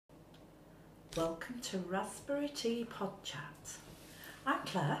Welcome to Raspberry Tea Pod Chat. I'm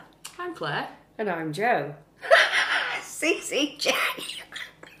Claire. I'm Claire. And I'm Jo. CCJ.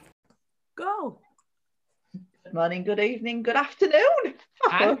 Go. Good morning, good evening, good afternoon.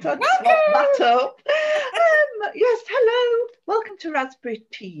 I And thought I'd swap that up. Yes, hello. Welcome to Raspberry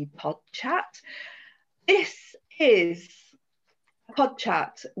Tea Pod Chat. This is a pod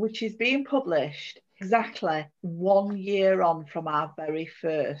chat which is being published exactly 1 year on from our very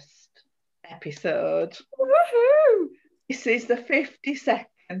first episode. woohoo! This is the 53rd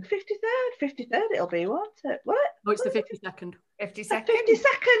it'll be, won't it? What? Oh, it's the 52nd. 50 The seconds.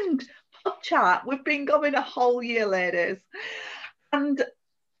 52nd pod chat. We've been going a whole year, ladies. And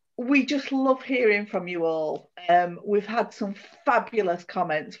we just love hearing from you all. We've had some fabulous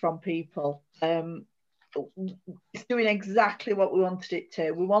comments from people. It's doing exactly what we wanted it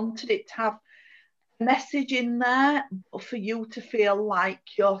to. We wanted it to have a message in there for you to feel like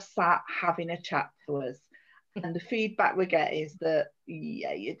you're sat having a chat to us. And the feedback we get is that,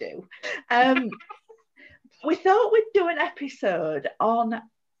 yeah, you do. We thought we'd do an episode on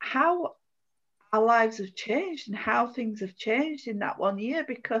how our lives have changed and how things have changed in that 1 year,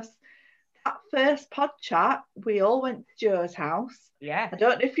 because that first pod chat, we all went to Jo's house. Yeah. I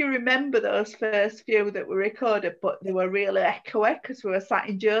don't know if you remember those first few that were recorded, but they were really echoey because we were sat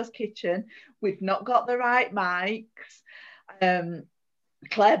in Jo's kitchen. We'd not got the right mics.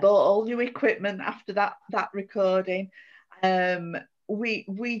 Claire bought all new equipment after that recording.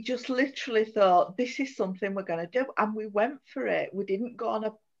 We just literally thought, this is something we're going to do, and we went for it. We didn't go on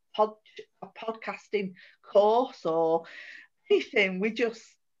a podcasting course or anything.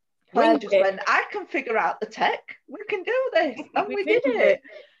 Claire just went, I can figure out the tech. We can do this, and we did it.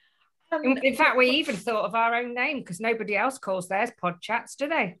 In fact, we even thought of our own name because nobody else calls theirs pod chats, do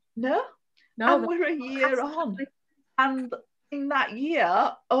they? No, and we're a year on, and in that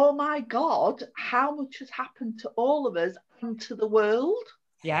year, oh my God, how much has happened to all of us and to the world?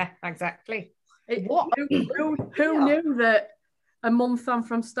 Yeah, exactly. Who knew that a month on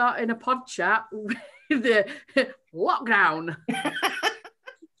from starting a pod chat with the lockdown?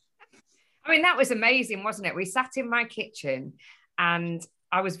 I mean, that was amazing, wasn't it? We sat in my kitchen, and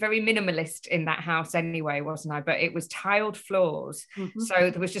I was very minimalist in that house anyway, wasn't I? But it was tiled floors. Mm-hmm. So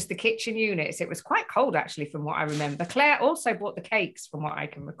there was just the kitchen units. It was quite cold, actually, from what I remember. Claire also bought the cakes, from what I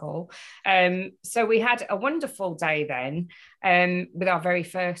can recall. So we had a wonderful day then with our very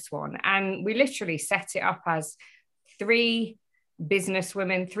first one. And we literally set it up as 3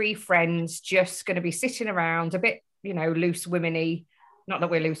 businesswomen, 3 friends, just going to be sitting around a bit, loose women-y. Not that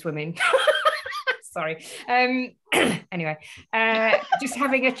we're loose women. Sorry. Anyway, just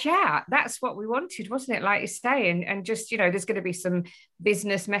having a chat. That's what we wanted, wasn't it? Like you say, and just, there's going to be some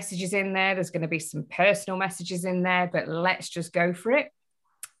business messages in there. There's going to be some personal messages in there, but let's just go for it.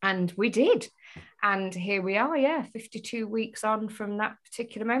 And we did. And here we are, 52 weeks on from that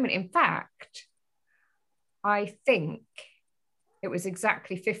particular moment. In fact, I think it was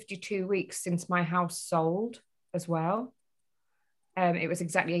exactly 52 weeks since my house sold as well. It was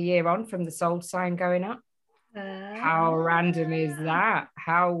exactly a year on from the sold sign going up. How random is that?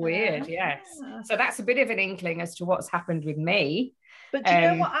 How weird, yes. So that's a bit of an inkling as to what's happened with me. But do you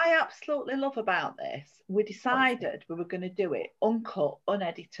know what I absolutely love about this? We decided we were going to do it uncut,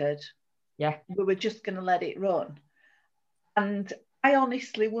 unedited. Yeah. We were just going to let it run. And I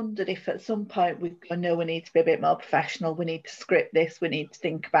honestly wondered if at some point we know we need to be a bit more professional. We need to script this. We need to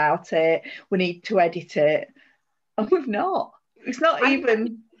think about it. We need to edit it. And we've not. It's not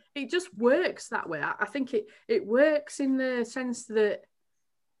even... It just works that way. I think it works in the sense that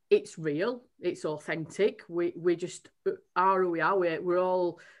it's real, it's authentic. We just are who we are. We're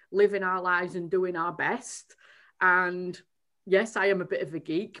all living our lives and doing our best. And yes, I am a bit of a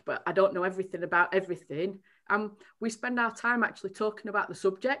geek, but I don't know everything about everything. We spend our time actually talking about the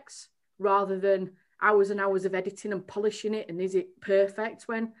subjects rather than hours and hours of editing and polishing it. And is it perfect?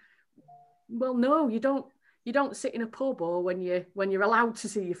 Well, no, you don't. You don't sit in a pub or when you're allowed to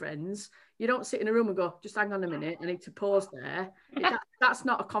see your friends, you don't sit in a room and go, just hang on a minute, I need to pause there. That's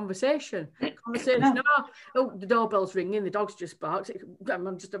not a conversation. Conversation, oh, the doorbell's ringing, the dog's just barked,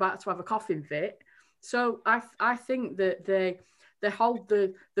 I'm just about to have a coughing fit. So I think that they hold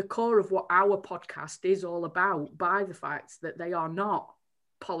the core of what our podcast is all about by the fact that they are not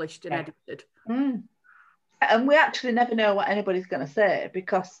polished and edited. Mm. And we actually never know what anybody's going to say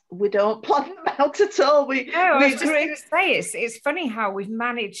because we don't plan them out at all. I was just going to say, it's funny how we've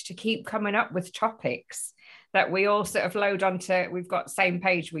managed to keep coming up with topics that we all sort of load onto. We've got same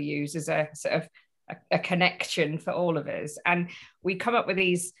page we use as a sort of a connection for all of us. And we come up with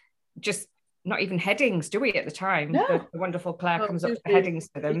these just not even headings, do we, at the time? No. The wonderful Claire Well, comes up with the headings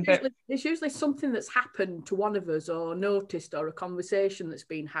for them. It's usually something that's happened to one of us or noticed, or a conversation that's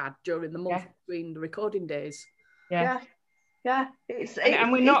been had during the month between the recording days. Yeah.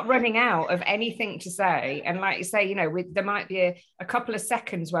 And we're not running out of anything to say. And like you say, you know, there might be a couple of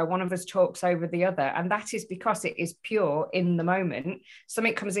seconds where one of us talks over the other. And that is because it is pure in the moment.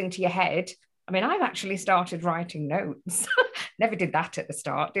 Something comes into your head. I mean, I've actually started writing notes. Never did that at the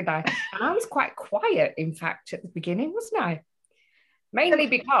start, did I? And I was quite quiet, in fact, at the beginning, wasn't I? Mainly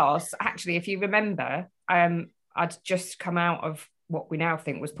because, actually, if you remember, I'd just come out of what we now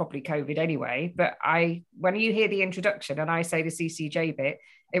think was probably COVID anyway. But when you hear the introduction and I say the CCJ bit,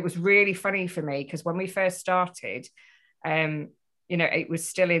 it was really funny for me because when we first started, you know, it was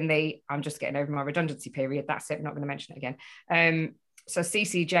still in I'm just getting over my redundancy period. That's it. I'm not going to mention it again. So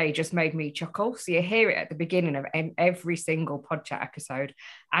CCJ just made me chuckle. So you hear it at the beginning of every single pod chat episode,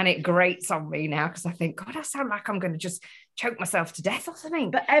 and it grates on me now because I think, God, I sound like I'm going to just choke myself to death or something.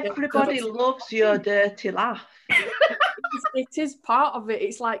 But everybody loves your dirty laugh. It is part of it.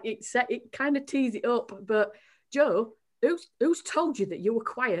 It's like it kind of tees it up. But Jo, who's told you that you were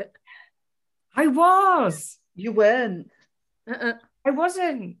quiet? I was. You weren't. I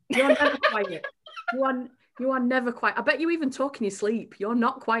wasn't. You're never quiet. You are never quiet. I bet you even talk in your sleep. You're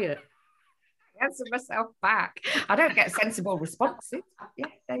not quiet. I answer myself back. I don't get sensible responses. Yeah,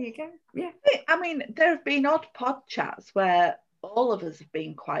 there you go. Yeah. I mean, there have been odd pod chats where all of us have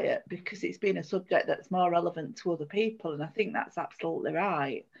been quiet because it's been a subject that's more relevant to other people, and I think that's absolutely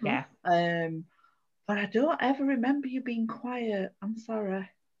right. Yeah. But I don't ever remember you being quiet. I'm sorry.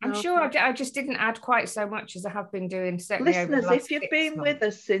 I'm sure I just didn't add quite so much as I have been doing. Certainly, listeners, if you've been with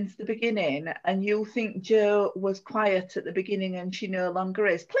us since the beginning and you think Jo was quiet at the beginning and she no longer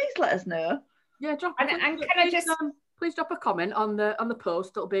is, please let us know. Yeah, please drop a comment on the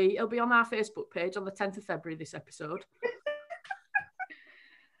post. It'll be on our Facebook page on the 10th of February. This episode.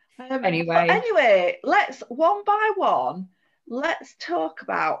 Anyway, let's one by one. Let's talk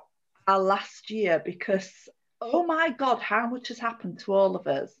about our last year because. Oh my God, how much has happened to all of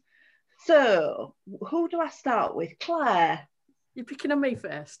us. So, who do I start with? Claire. You're picking on me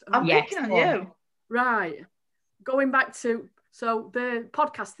first? I'm picking on you. Right. Going back to, so the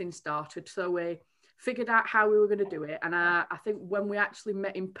podcasting started, so we figured out how we were going to do it. And I think when we actually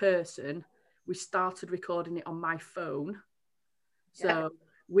met in person, we started recording it on my phone. So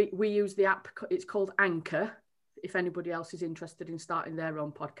we use the app, it's called Anchor, if anybody else is interested in starting their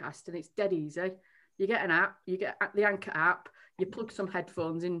own podcast. And it's dead easy. You get an app, you get the Anchor app, you plug some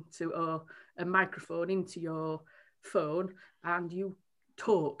headphones into a microphone into your phone and you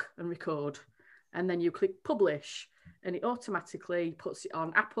talk and record. And then you click publish and it automatically puts it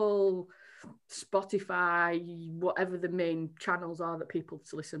on Apple, Spotify, whatever the main channels are that people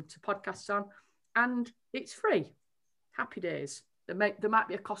to listen to podcasts on. And it's free. Happy days. There might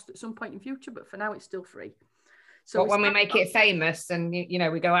be a cost at some point in future, but for now it's still free. So when we make it famous and, you know,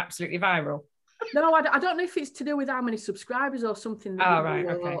 we go absolutely viral. No, I don't know if it's to do with how many subscribers or something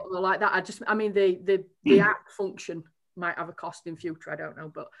or like that. I mean, the app function might have a cost in future. I don't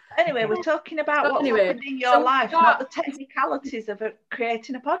know, but anyway, we're talking about what's happened in your life, not the technicalities of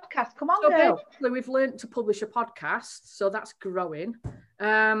creating a podcast. Come on, girl. Basically, we've learned to publish a podcast, so that's growing.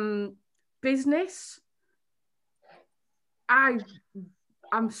 Business.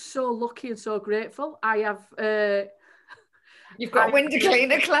 I'm so lucky and so grateful. I have. You've got a window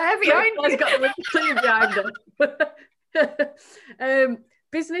cleaner, Claire, behind you. I've got a window cleaner behind her.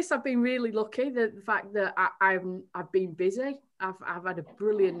 Business, I've been really lucky. The fact that I've been busy. I've had a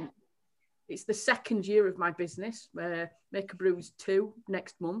brilliant. It's the second year of my business. Make a Brews 2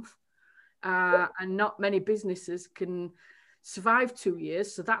 next month, and not many businesses can survive 2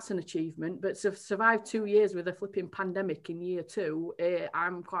 years, so that's an achievement. But to survive 2 years with a flipping pandemic in year 2,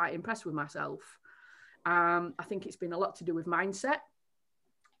 I'm quite impressed with myself. I think it's been a lot to do with mindset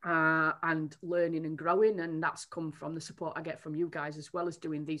and learning and growing, and that's come from the support I get from you guys, as well as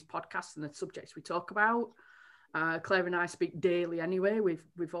doing these podcasts and the subjects we talk about. Claire and I speak daily anyway.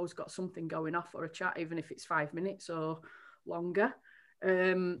 We've always got something going off or a chat, even if it's 5 minutes or longer.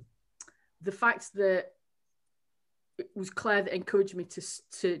 The fact that it was Claire that encouraged me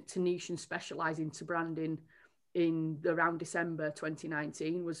to niche and specialise into branding in around December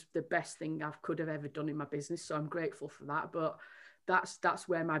 2019 was the best thing I could have ever done in my business. So I'm grateful for that. But that's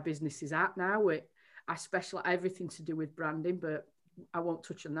where my business is at now. I specialise everything to do with branding, but I won't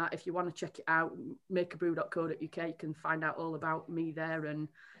touch on that. If you want to check it out, makeabrew.co.uk, you can find out all about me there and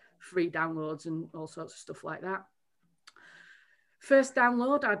free downloads and all sorts of stuff like that. First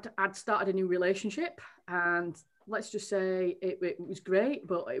download, I'd started a new relationship, and let's just say it was great,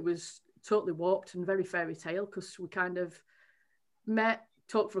 but it was totally warped and very fairy tale, because we kind of met,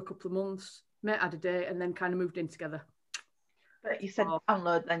 talked for a couple of months, met, had a date, and then kind of moved in together. But you said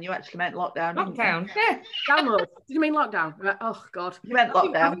download, then you actually meant lockdown. Lockdown, yeah. Download. Did you mean lockdown? Oh, God. You meant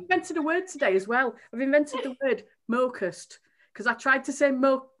lockdown. I've invented a word today as well. I've invented the word mocused, because I tried to say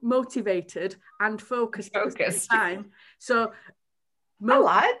motivated and focused at the same time. So I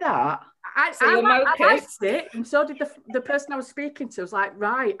like that. I liked it, and so did the person I was speaking to. I was like,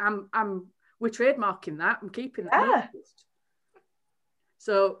 right, we're trademarking that. I'm keeping that. Yeah.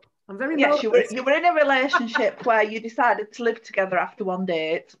 So I'm very yes. You were in a relationship where you decided to live together after one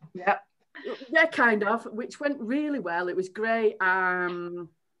date. Yep. Yeah, kind of, which went really well. It was great. I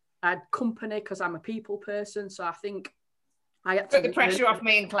had company because I'm a people person, so I think I had to put the pressure off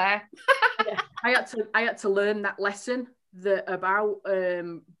me and Claire. Yeah, I had to learn that lesson about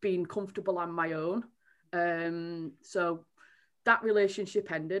being comfortable on my own. So that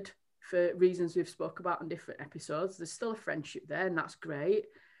relationship ended for reasons we've spoke about in different episodes. There's still a friendship there, and that's great.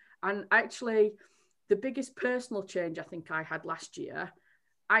 And actually, the biggest personal change I think I had last year,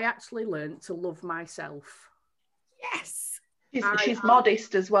 I actually learned to love myself. Yes. She's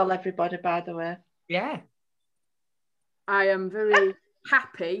modest as well, everybody, by the way. Yeah. I am very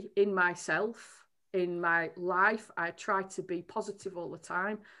happy in myself, in my life. I try to be positive all the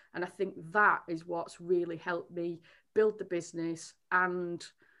time. And I think that is what's really helped me build the business and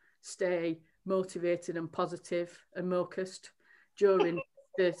stay motivated and positive and focused during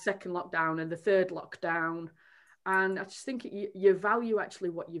the second lockdown and the third lockdown. And I just think you value actually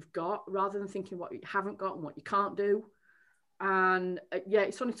what you've got rather than thinking what you haven't got and what you can't do. And yeah,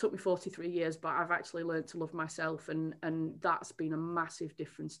 it's only took me 43 years, but I've actually learned to love myself, and that's been a massive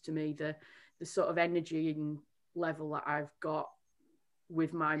difference to me. The sort of energy and level that I've got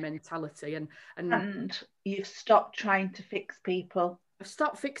with my mentality, and you've stopped trying to fix people. I've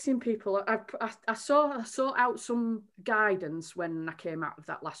stopped fixing people. I sought out some guidance when I came out of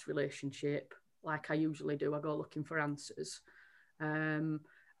that last relationship, like I usually do. I go looking for answers.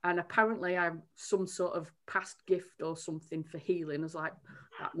 And apparently I'm some sort of past gift or something for healing. I was like,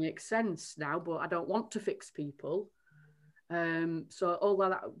 that makes sense now, but I don't want to fix people. So all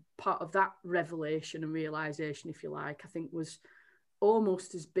that part of that revelation and realization, if you like, I think was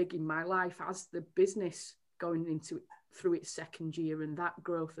almost as big in my life as the business going through its second year and that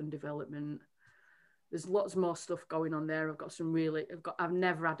growth and development. There's lots more stuff going on there. I've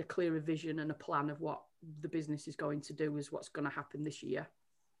never had a clearer vision and a plan of what the business is going to do, is what's going to happen this year.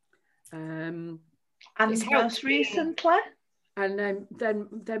 And most recently? And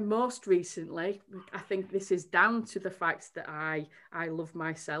then most recently, I think this is down to the fact that I love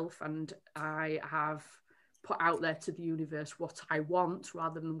myself, and I have put out there to the universe what I want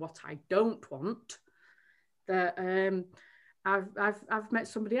rather than what I don't want. That I've met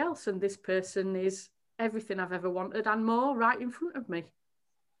somebody else, and this person is everything I've ever wanted and more right in front of me.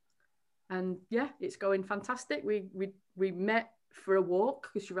 And yeah, it's going fantastic. We met for a walk,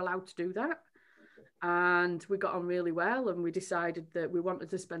 because you're allowed to do that, and we got on really well, and we decided that we wanted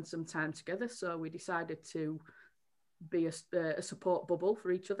to spend some time together, so we decided to be a support bubble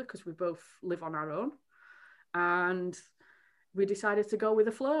for each other, because we both live on our own, and we decided to go with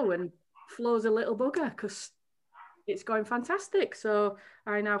the flow, and Flo's a little bugger because it's going fantastic. So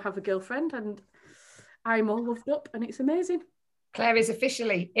I now have a girlfriend, and I'm all loved up, and it's amazing. Claire is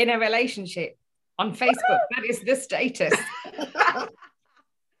officially in a relationship on Facebook. That is the status.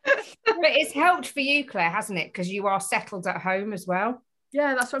 But it's helped for you, Claire, hasn't it? Because you are settled at home as well.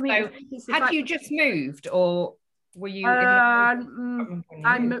 Yeah, that's what I mean. So had you just moved, or were you? I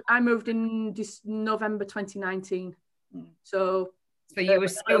moved in November 2019. So you were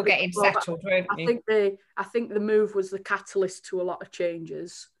still getting settled, weren't you? I think the move was the catalyst to a lot of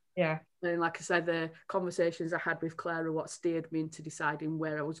changes. Yeah. And like I said, the conversations I had with Claire are what steered me into deciding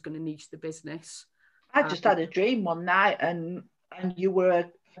where I was going to niche the business. I just had a dream one night, and you were a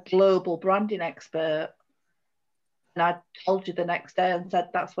global branding expert. And I told you the next day and said,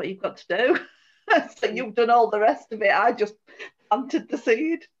 that's what you've got to do. So you've done all the rest of it. I just planted the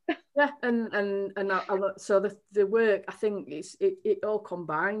seed. Yeah, so the work, I think it all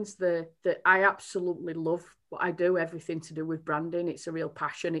combines. That I absolutely love what I do, everything to do with branding. It's a real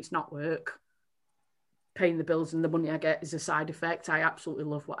passion. It's not work. Paying the bills and the money I get is a side effect. I absolutely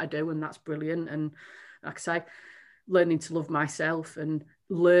love what I do, and that's brilliant. And like I say, learning to love myself and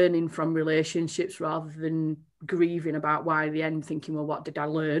learning from relationships rather than grieving about why the end, thinking, well, what did I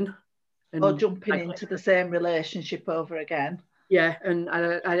learn? Or jumping into the same relationship over again. Yeah, and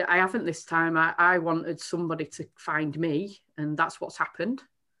I haven't this time. I wanted somebody to find me, and that's what's happened.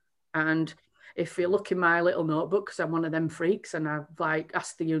 And if you look in my little notebook, because I'm one of them freaks, and I've like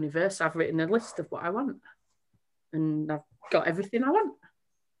asked the universe, I've written a list of what I want, and I've got everything I want.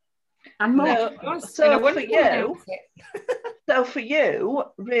 And more. So for you,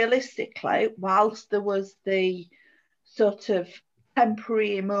 realistically, whilst there was the sort of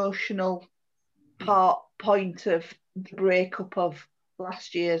temporary emotional point of the breakup of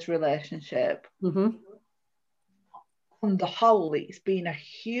last year's relationship, mm-hmm. on the whole, it's been a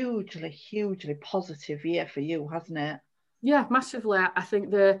hugely positive year for you, hasn't it? Yeah, massively. I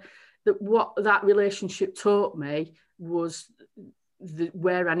think what that relationship taught me was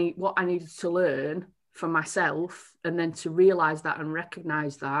what I needed to learn for myself, and then to realise that and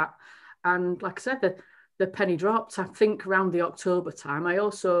recognise that. And like I said, the penny dropped. I think around the October time, I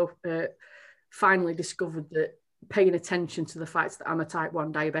also finally discovered that paying attention to the fact that I'm a type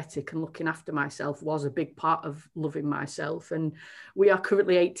 1 diabetic and looking after myself was a big part of loving myself. And we are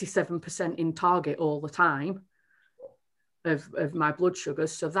currently 87% in target all the time of my blood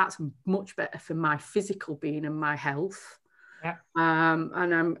sugars. So that's much better for my physical being and my health. Yeah.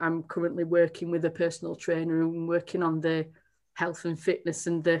 And I'm currently working with a personal trainer and working on the health and fitness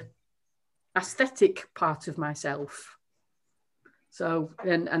and the aesthetic part of myself. So,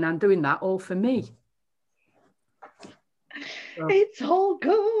 and I'm doing that all for me. So. It's all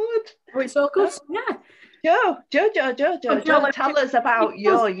good. Oh, it's all good. Yeah. Joe, tell us about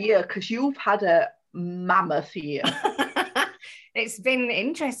your year, because you've had a mammoth year. It's been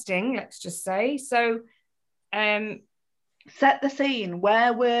interesting, let's just say. So, set the scene.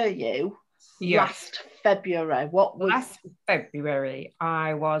 Where were you last February? Last February,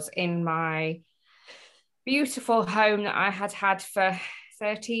 I was in my beautiful home that I had for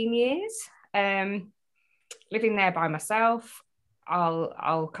 13 years. Living there by myself.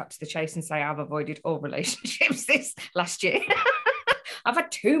 I'll cut to the chase and say I've avoided all relationships this last year. I've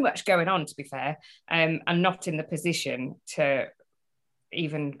had too much going on, to be fair, and not in the position to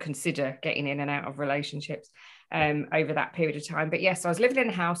even consider getting in and out of relationships over that period of time. But yes, I was living in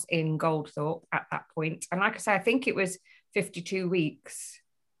a house in Goldthorpe at that point. And like I say, I think it was 52 weeks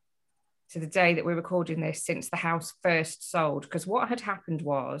to the day that we're recording this since the house first sold. Because what had happened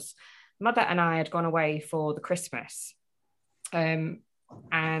was Mother and I had gone away for the Christmas.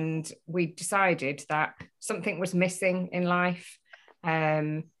 And we decided that something was missing in life.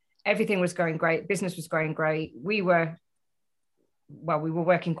 Everything was going great. Business was going great. We were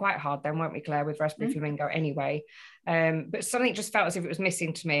working quite hard then, weren't we, Claire, with Raspberry Flamingo anyway. But something just felt as if it was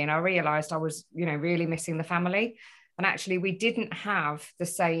missing to me. And I realised I was, really missing the family. And actually, we didn't have the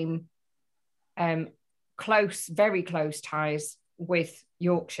same very close ties with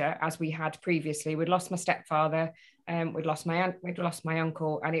Yorkshire as we had previously. We'd lost my stepfather, we'd lost my aunt, we'd lost my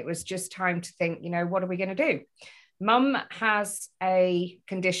uncle, and it was just time to think, what are we going to do? Mum has a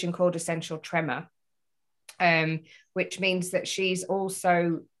condition called essential tremor, which means that she's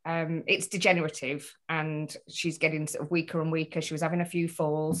also, it's degenerative, and she's getting sort of weaker and weaker. She was having a few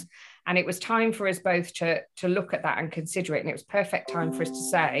falls, and it was time for us both to look at that and consider it. And it was perfect time for us to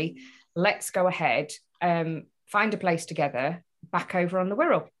say, let's go ahead, find a place together back over on the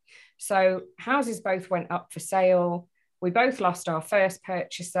Wirral. So houses both went up for sale. We both lost our first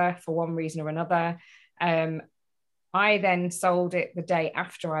purchaser for one reason or another. I then sold it the day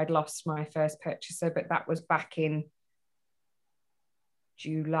after I'd lost my first purchaser, but that was back in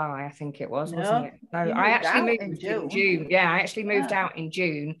July, I think it was, wasn't it? So I actually moved in June. Yeah, I actually moved out in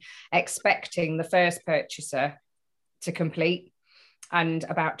June, expecting the first purchaser to complete. And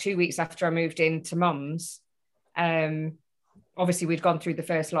about 2 weeks after I moved into Mum's, obviously we'd gone through the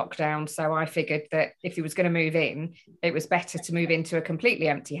first lockdown, so I figured that if he was going to move in, it was better to move into a completely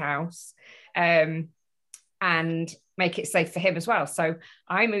empty house and make it safe for him as well. So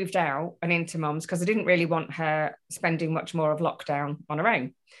I moved out and into Mum's because I didn't really want her spending much more of lockdown on her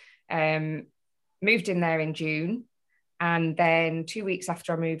own. Moved in there in June, and then 2 weeks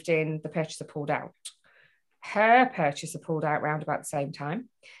after I moved in, the purchaser pulled out. Her purchaser pulled out around about the same time.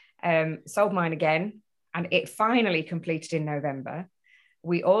 Sold mine again, and it finally completed in November.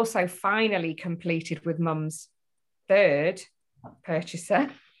 We also finally completed with Mum's third purchaser,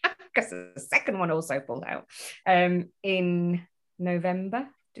 because the second one also pulled out, in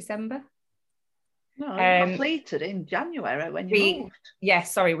December. No, you completed in January when you moved. Yeah,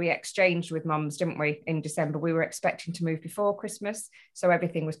 sorry, we exchanged with Mum's, didn't we, in December? We were expecting to move before Christmas, so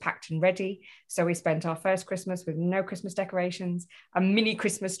everything was packed and ready. So we spent our first Christmas with no Christmas decorations, a mini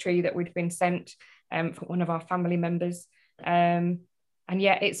Christmas tree that we'd been sent from one of our family members. And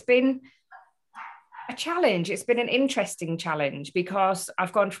yeah, it's been a challenge. It's been an interesting challenge, because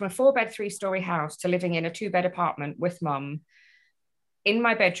I've gone from a 4-bed, 3-story house to living in a 2-bed apartment with Mum in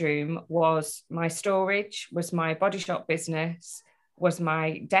my bedroom was my storage, was my Body Shop business, was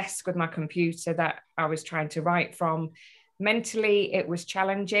my desk with my computer that I was trying to write from. Mentally, it was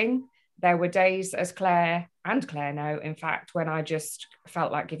challenging. There were days, as Claire know, in fact, when I just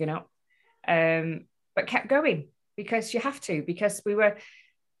felt like giving up, but kept going because you have to, because we were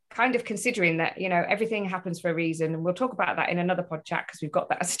kind of considering that, you know, everything happens for a reason. And we'll talk about that in another pod chat because we've got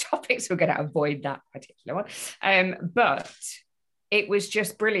that as a topic. So we're going to avoid that particular one. But it was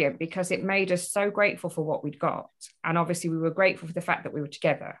just brilliant because it made us so grateful for what we'd got. And obviously we were grateful for the fact that we were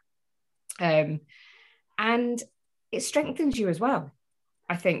together. And it strengthens you as well,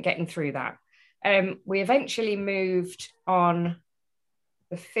 I think, getting through that. We eventually moved on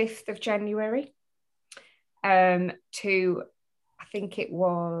the 5th of January to, I think it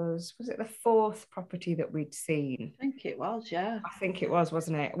was it the 4th property that we'd seen? I think it was, yeah. I think it was,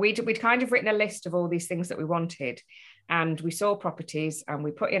 wasn't it? We'd kind of written a list of all these things that we wanted, and we saw properties and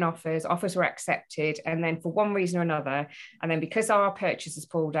we put in offers were accepted, and then for one reason or another, and then because our purchases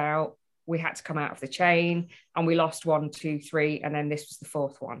pulled out, we had to come out of the chain and we lost 1, 2, 3, and then this was the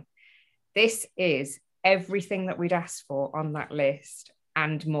 4th one. This is everything that we'd asked for on that list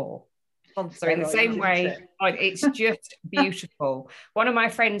and more. So in the same way, it's just beautiful. One of my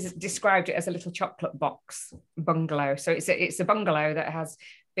friends described it as a little chocolate box bungalow. So it's a bungalow that has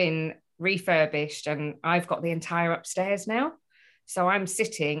been refurbished, and I've got the entire upstairs now. So I'm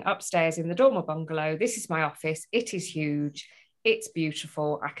sitting upstairs in the dormer bungalow. This is my office. It is huge. It's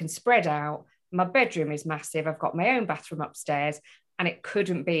beautiful. I can spread out. My bedroom is massive. I've got my own bathroom upstairs, and it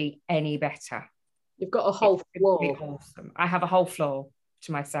couldn't be any better. You've got a whole floor. Awesome. I have a whole floor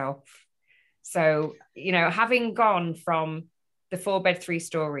to myself. So, you know, having gone from the 4-bed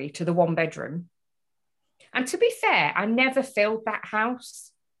 3-story to the 1-bedroom, and to be fair, I never filled that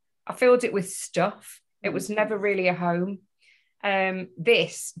house. I filled it with stuff. It was never really a home.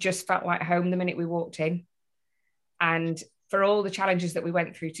 This just felt like home the minute we walked in. And for all the challenges that we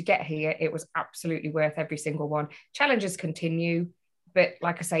went through to get here, it was absolutely worth every single one. Challenges continue, but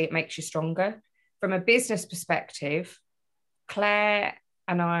like I say, it makes you stronger. From a business perspective, Claire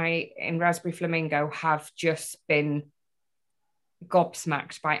and I in Raspberry Flamingo have just been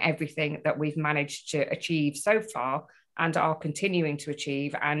gobsmacked by everything that we've managed to achieve so far and are continuing to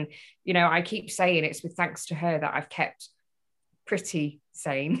achieve. And, you know, I keep saying it's with thanks to her that I've kept pretty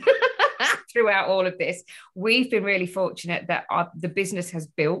sane throughout all of this. We've been really fortunate that the business has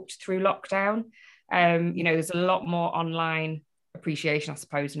built through lockdown. You know, there's a lot more online appreciation, I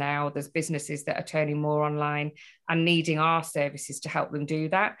suppose, now. There's businesses that are turning more online and needing our services to help them do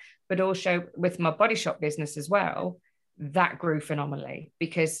that. But also with my Body Shop business as well, that grew phenomenally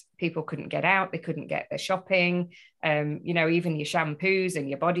because people couldn't get out, they couldn't get their shopping, you know, even your shampoos and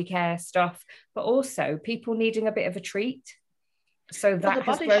your body care stuff, but also people needing a bit of a treat. So that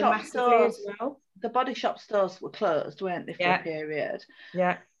has grown massively as well. The Body Shop stores were closed, weren't they, for a period?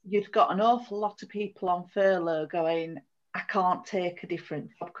 Yeah. You've got an awful lot of people on furlough going, I can't take a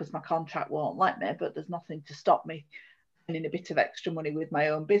different job because my contract won't let me, but there's nothing to stop me earning a bit of extra money with my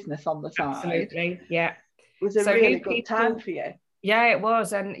own business on the side. Absolutely, yeah. It was a really good time for you. Yeah, it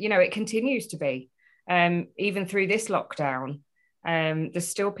was. And, you know, it continues to be, even through this lockdown. There's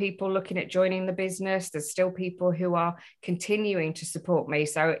still people looking at joining the business. There's still people who are continuing to support me.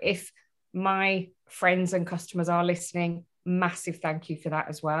 So if my friends and customers are listening, massive thank you for that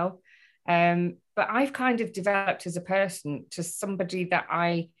as well. But I've kind of developed as a person to somebody that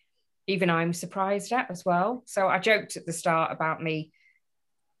I'm surprised at as well. So I joked at the start about me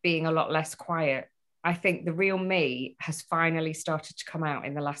being a lot less quiet. I think the real me has finally started to come out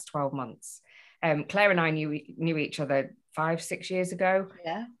in the last 12 months. Claire and I knew each other 5-6 years ago.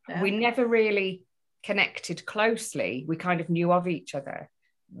 Yeah. We never really connected closely. We kind of knew of each other.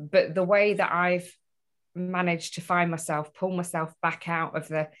 But the way that I've managed to find myself, pull myself back out of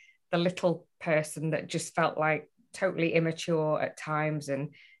the little person that just felt like totally immature at times and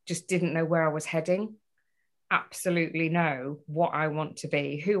just didn't know where I was heading, absolutely know what I want to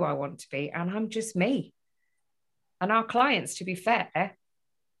be, who I want to be, and I'm just me. And our clients, to be fair,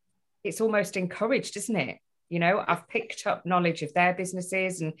 it's almost encouraged, isn't it? You know, I've picked up knowledge of their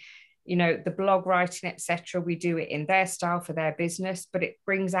businesses and, you know, the blog writing, etc. We do it in their style for their business, but it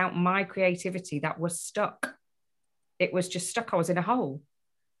brings out my creativity that was stuck. It was just stuck. I was in a hole.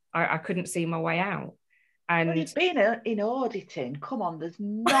 I couldn't see my way out. And well, you've been in auditing. Come on, there's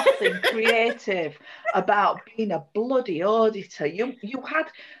nothing creative about being a bloody auditor. You had,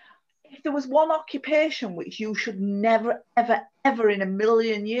 if there was one occupation which you should never, ever, ever in a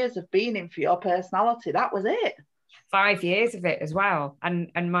million years have been in for your personality, that was it. 5 years of it as well.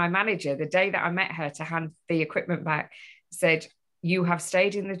 And my manager, the day that I met her to hand the equipment back, said, you have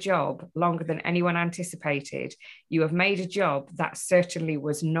stayed in the job longer than anyone anticipated. You have made a job that certainly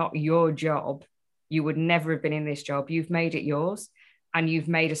was not your job. You would never have been in this job. You've made it yours, and you've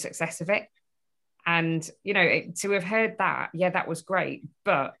made a success of it. And, you know, to have heard that, yeah, that was great.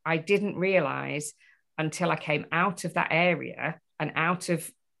 But I didn't realize until I came out of that area and out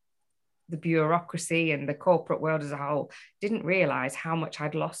of the bureaucracy and the corporate world as a whole, didn't realize how much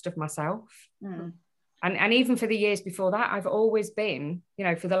I'd lost of myself. Mm. And even for the years before that, I've always been, you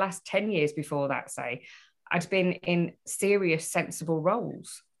know, for the last 10 years before that, say, I'd been in serious, sensible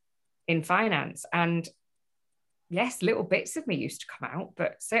roles in finance. And yes, little bits of me used to come out,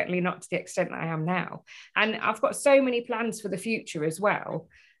 but certainly not to the extent that I am now. And I've got so many plans for the future as well.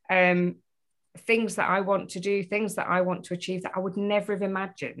 Things that I want to do, things that I want to achieve that I would never have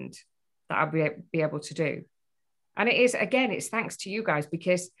imagined that I'd be able to do. And it is, again, it's thanks to you guys,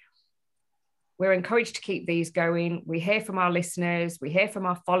 because we're encouraged to keep these going. We hear from our listeners, we hear from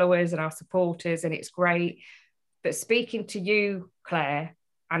our followers and our supporters, and it's great. But speaking to you, Claire,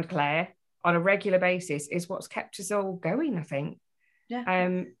 on a regular basis is what's kept us all going, I think.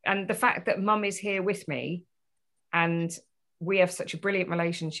 Yeah. And the fact that Mum is here with me, and we have such a brilliant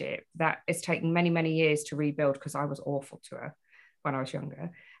relationship that it's taken many, many years to rebuild, because I was awful to her when I was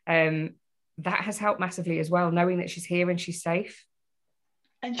younger. That has helped massively as well, knowing that she's here and she's safe.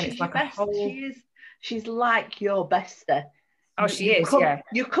 And she's like she's like your bestie. Oh, she is, yeah.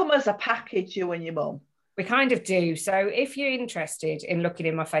 You come as a package, you and your mum. We kind of do. So if you're interested in looking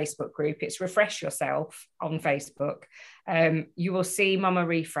in my Facebook group, it's Refresh Yourself on Facebook. You will see Mama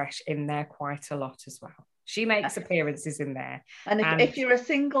Refresh in there quite a lot as well. She makes appearances in there. And if you're a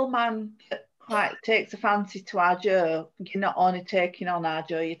single man that quite takes a fancy to our Jo, you're not only taking on our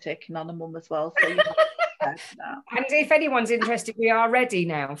Jo, you're taking on a mum as well. So you have to now. And if anyone's interested, we are ready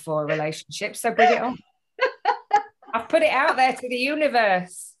now for a relationship. So bring it on. I've put it out there to the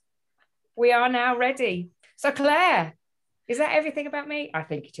universe. We are now ready. So Claire, is that everything about me? I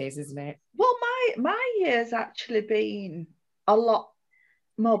think it is, isn't it? Well, my year's actually been a lot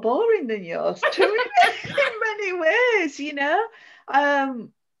more boring than yours too, in many ways, you know.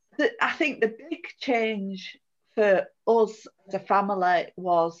 I think the big change for us as a family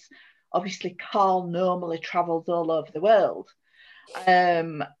was, obviously, Carl normally travels all over the world.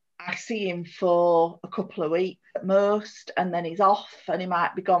 I see him for a couple of weeks at most, and then he's off, and he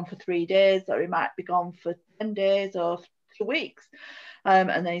might be gone for 3 days, or he might be gone for 10 days or 2 weeks. And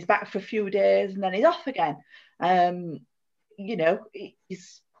then he's back for a few days, and then he's off again. You know,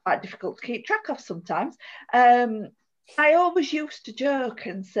 it's quite difficult to keep track of sometimes. I always used to joke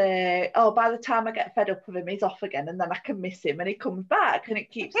and say, oh, by the time I get fed up with him, he's off again, and then I can miss him and he comes back, and it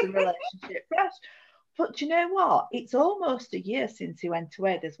keeps the relationship fresh. But do you know what? It's almost a year since he went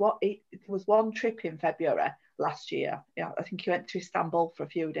away. It was one trip in February last year. Yeah, I think he went to Istanbul for a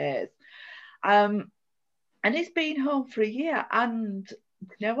few days. And he's been home for a year, and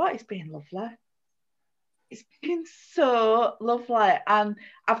you know what? It's been lovely. It's been so lovely, and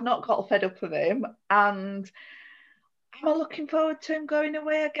I've not got fed up with him. And am I looking forward to him going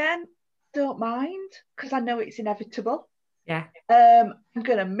away again? Don't mind, because I know it's inevitable. Yeah. I'm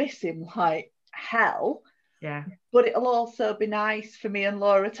gonna miss him like hell. Yeah. But it'll also be nice for me and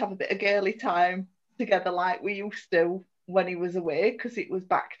Laura to have a bit of girly time together like we used to when he was away, because it was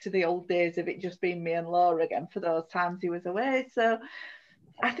back to the old days of it just being me and Laura again for those times he was away. So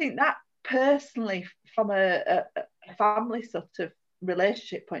I think that personally, from a family sort of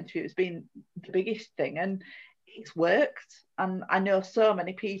relationship point of view, has been the biggest thing, and it's worked. And I know so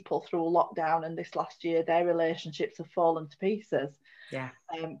many people through lockdown and this last year, their relationships have fallen to pieces. Yeah.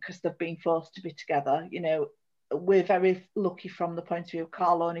 Because they've been forced to be together. You know, we're very lucky from the point of view of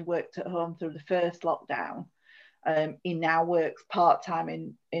Carl only worked at home through the first lockdown. He now works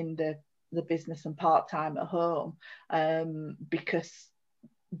part-time in the business and part-time at home, because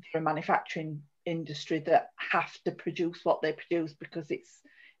they're a manufacturing industry that have to produce what they produce because it's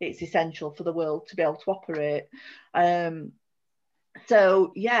essential for the world to be able to operate.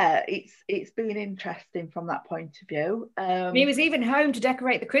 So yeah, it's been interesting from that point of view. He was even home to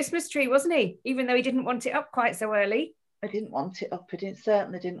decorate the Christmas tree, wasn't he? Even though he didn't want it up quite so early. I didn't want it up. He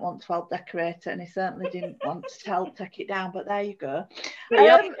certainly didn't want to help decorate it, and he certainly didn't want to help take it down. But there you go.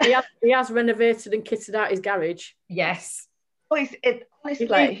 He has renovated and kitted out his garage. Yes. Oh,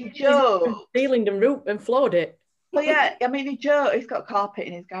 honestly, he joked. Ceilinged and roof and floored it. Well, yeah, I mean, he's got carpet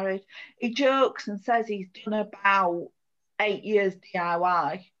in his garage. He jokes and says he's done about 8 years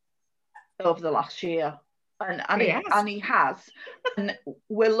DIY over the last year. And he has. And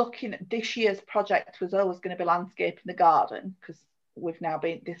we're looking at this year's project was always going to be landscaping the garden, because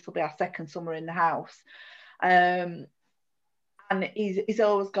this will be our second summer in the house. And And he's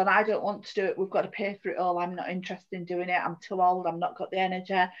always gone, I don't want to do it. We've got to pay for it all. I'm not interested in doing it. I'm too old. I've not got the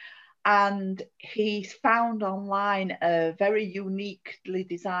energy. And he's found online a very uniquely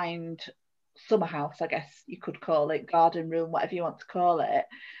designed summer house, I guess you could call it, garden room, whatever you want to call it.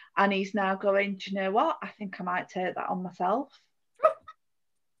 And he's now going, do you know what? I think I might take that on myself.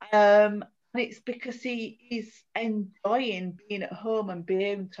 And it's because he's enjoying being at home and being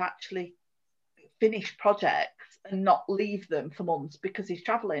able to actually finish projects and not leave them for months because he's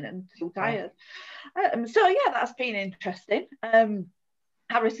traveling and too tired. So yeah, that's been interesting.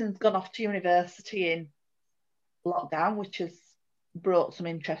 Harrison's gone off to university in lockdown, which has brought some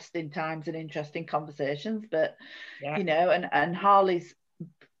interesting times and interesting conversations. But you know, and Harley's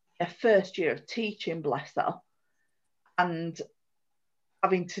her first year of teaching, bless her, and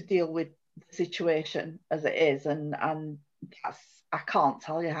having to deal with the situation as it is, and that's, I can't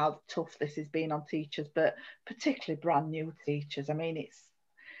tell you how tough this has been on teachers, but particularly brand new teachers. I mean,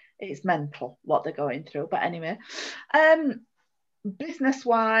 it's mental what they're going through. But anyway, business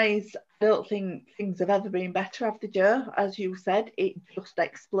wise, I don't think things have ever been better, have they, Jo? As you said, it just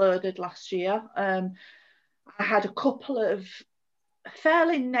exploded last year. I had a couple of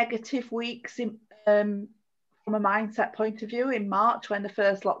fairly negative weeks in, from a mindset point of view. In March, when the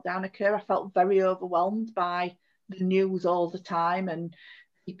first lockdown occurred, I felt very overwhelmed by the news all the time and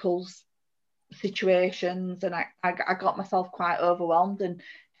people's situations, and I got myself quite overwhelmed and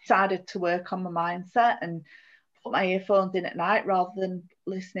decided to work on my mindset and put my earphones in at night rather than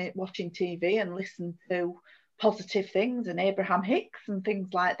watching TV, and listen to positive things and Abraham Hicks and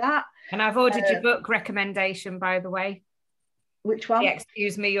things like that. And I've ordered your book recommendation, by the way. Which one? Yeah,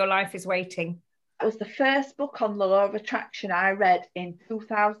 Excuse Me, Your Life is Waiting. It was the first book on the law of attraction I read in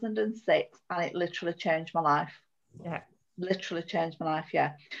 2006, and it literally changed my life. Yeah. Literally changed my life,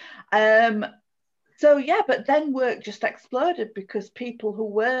 yeah. So yeah, but then work just exploded because people who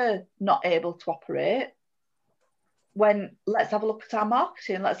were not able to operate went, let's have a look at our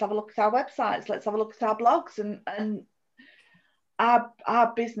marketing, let's have a look at our websites, let's have a look at our blogs, and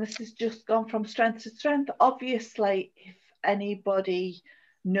our business has just gone from strength to strength. Obviously, if anybody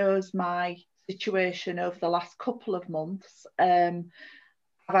knows my situation over the last couple of months, I've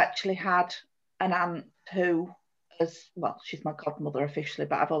actually had an aunt who, well, she's my godmother officially,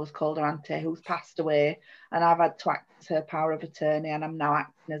 but I've always called her auntie, who's passed away, and I've had to act as her power of attorney, and I'm now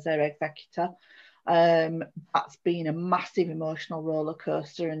acting as her executor. That's been a massive emotional roller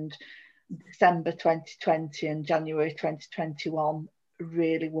coaster, and December 2020 and January 2021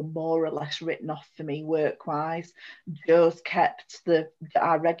 really were more or less written off for me work-wise. Jo's kept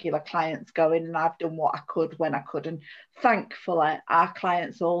our regular clients going, and I've done what I could when I could, and thankfully our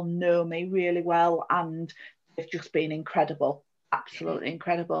clients all know me really well, and they've just been incredible, absolutely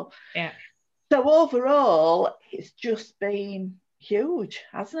incredible. Yeah. So overall, it's just been huge,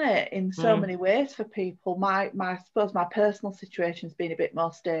 hasn't it, in so many ways for people. I suppose my personal situation's been a bit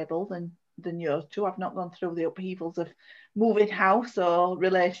more stable than yours too. I've not gone through the upheavals of moving house or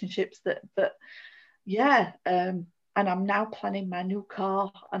relationships but yeah, and I'm now planning my new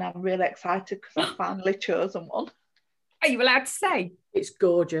car, and I'm really excited because I've finally chosen one. Are you allowed to say? It's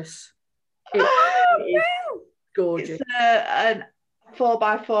gorgeous. It's gorgeous. It's an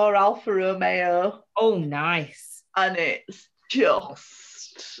 4x4 Alfa Romeo. Oh, nice. And it's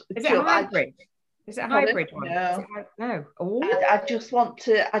just... Is it a hybrid? Is it a hybrid one? No. No. I just want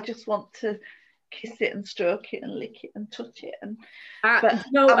to kiss it and stroke it and lick it and touch it. And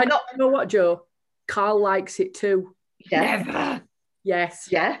I know what, Jo? Carl likes it too. Yeah. Never. Yes.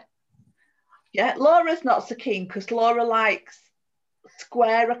 Yeah. Yeah. Laura's not so keen because Laura likes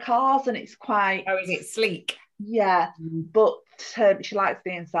squarer cars, and it's quite... Oh, is it sleek? Yeah. But she likes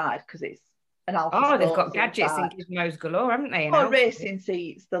the inside because it's an Alfa. Oh, they've got gadgets and gizmos galore, haven't they? Oh, racing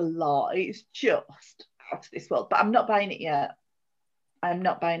seats, the lot. It's just out of this world. But I'm not buying it yet. I'm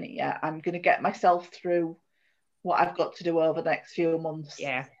going to get myself through what I've got to do over the next few months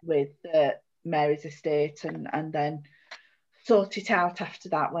with Mary's estate, and then sort it out after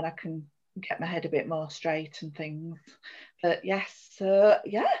that when I can get my head a bit more straight and things. But yes,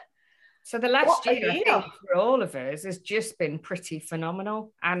 yeah. So the last year, I think, for all of us has just been pretty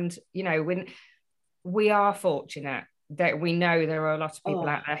phenomenal. And, you know, when we are fortunate that we know there are a lot of people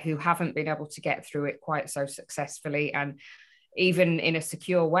out there who haven't been able to get through it quite so successfully, and even in a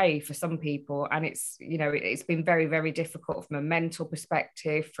secure way for some people. And it's, you know, it's been very, very difficult from a mental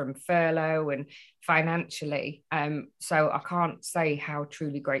perspective, from furlough and financially. So I can't say how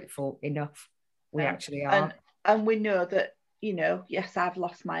truly grateful enough we actually are. And we know that, you know, yes, I've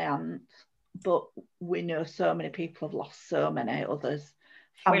lost my aunt, but we know so many people have lost so many others.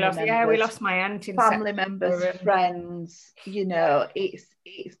 We lost my aunt in family members, September. friends. You know, it's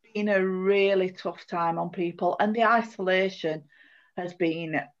been a really tough time on people, and the isolation has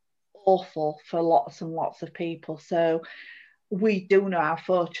been awful for lots and lots of people. So we do know how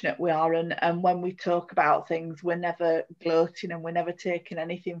fortunate we are, and when we talk about things, we're never gloating and we're never taking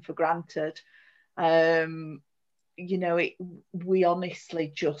anything for granted. You know, we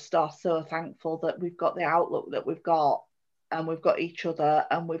honestly just are so thankful that we've got the outlook that we've got, and we've got each other,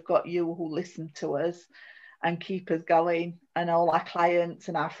 and we've got you who listen to us and keep us going, and all our clients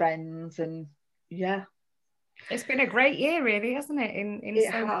and our friends. And yeah, it's been a great year, really, hasn't it? In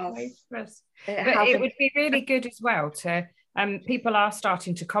so many ways for us. But it would be really good as well to people are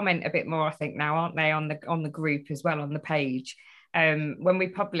starting to comment a bit more, I think, now, aren't they, on the group as well, on the page. When we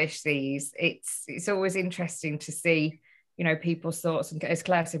publish these, it's always interesting to see, you know, people's thoughts. And as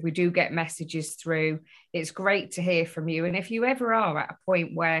Claire said, we do get messages through. It's great to hear from you. And if you ever are at a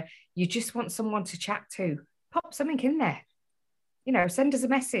point where you just want someone to chat to, pop something in there. You know, send us a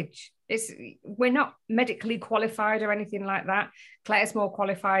message. We're not medically qualified or anything like that. Claire's more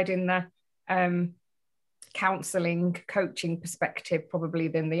qualified in the counselling, coaching perspective probably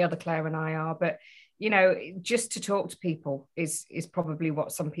than the other Claire and I are. But, you know, just to talk to people is probably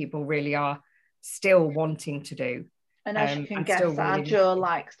what some people really are still wanting to do. And as you can guess, our Jo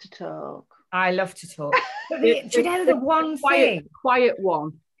likes to talk. I love to talk. But do you know the one thing? Quiet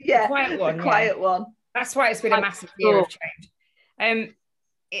one. Yeah, the quiet one. That's why it's been a massive year of change.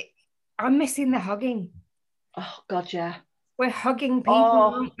 I'm missing the hugging. Oh, God, yeah. We're hugging people,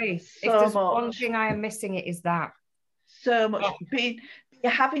 aren't we? So if there's much. one thing I am missing, it is that. So much.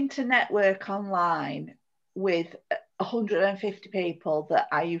 You're having to network online with 150 people that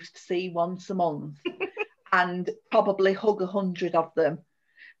I used to see once a month and probably hug 100 of them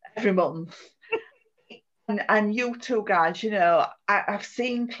every month. And you two guys, you know, I've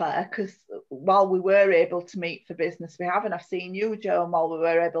seen Claire, because while we were able to meet for business, we haven't. I've seen you, Jo, and while we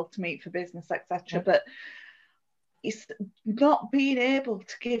were able to meet for business, etc. Yeah. But it's not being able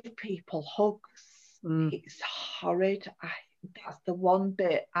to give people hugs. It's horrid. That's the one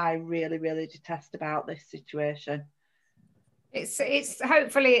bit I really, really detest about this situation. It's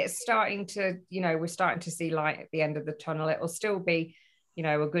hopefully it's starting to, you know, we're starting to see light at the end of the tunnel. It'll still be, you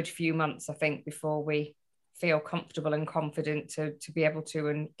know, a good few months, I think, before we feel comfortable and confident to be able to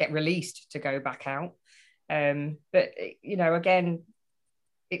and get released to go back out. But, you know, again,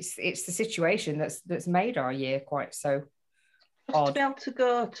 it's the situation that's made our year quite so odd. To be able to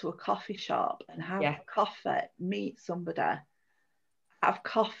go to a coffee shop and have coffee, meet somebody, have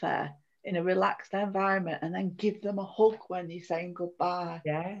coffee in a relaxed environment, and then give them a hug when you're saying goodbye.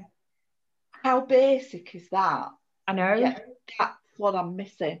 Yeah. How basic is that? I know. Yeah, that's what I'm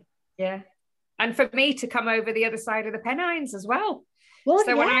missing. Yeah. And for me to come over the other side of the Pennines as well.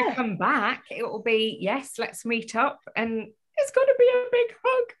 So when I come back, it will be, yes, let's meet up. And it's going to be a big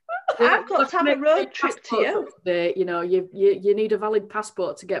hug. I've got to have a road trip to you. You know, you need a valid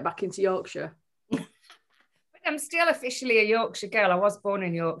passport to get back into Yorkshire. I'm still officially a Yorkshire girl. I was born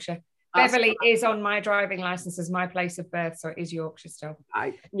in Yorkshire. Beverley is on my driving licence as my place of birth, so it is Yorkshire still.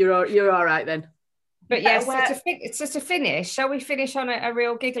 You're all right then. But yes, to finish, shall we finish on a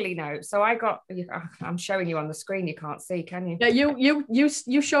real giggly note? So I'm showing you on the screen. You can't see, can you? Yeah,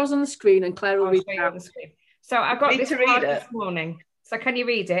 you show us on the screen, and Claire will read it on the screen. So I got this card this morning. So can you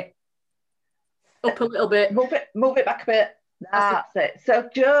read it? Up a little bit. Move it back a bit. That's it. So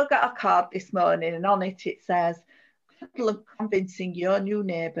Jo got a card this morning, and on it says, "Good luck convincing your new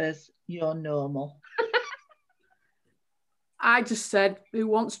neighbours you're normal." I just said, who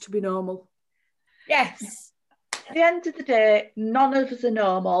wants to be normal? Yes. At the end of the day, none of us are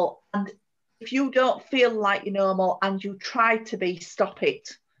normal. And if you don't feel like you're normal and you try to be, stop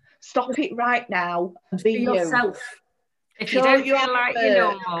it. Stop it right now and be yourself. If you don't feel like you're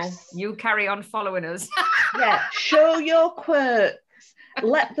normal, you carry on following us. Yeah, show your quirks.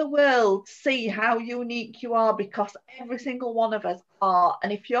 Let the world see how unique you are, because every single one of us are.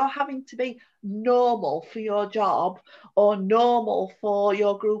 And if you're having to be normal for your job or normal for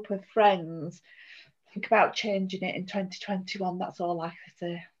your group of friends, think about changing it in 2021. That's all I can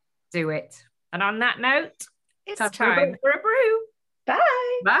say. Do it. And on that note, it's time for a brew.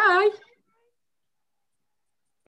 Bye. Bye.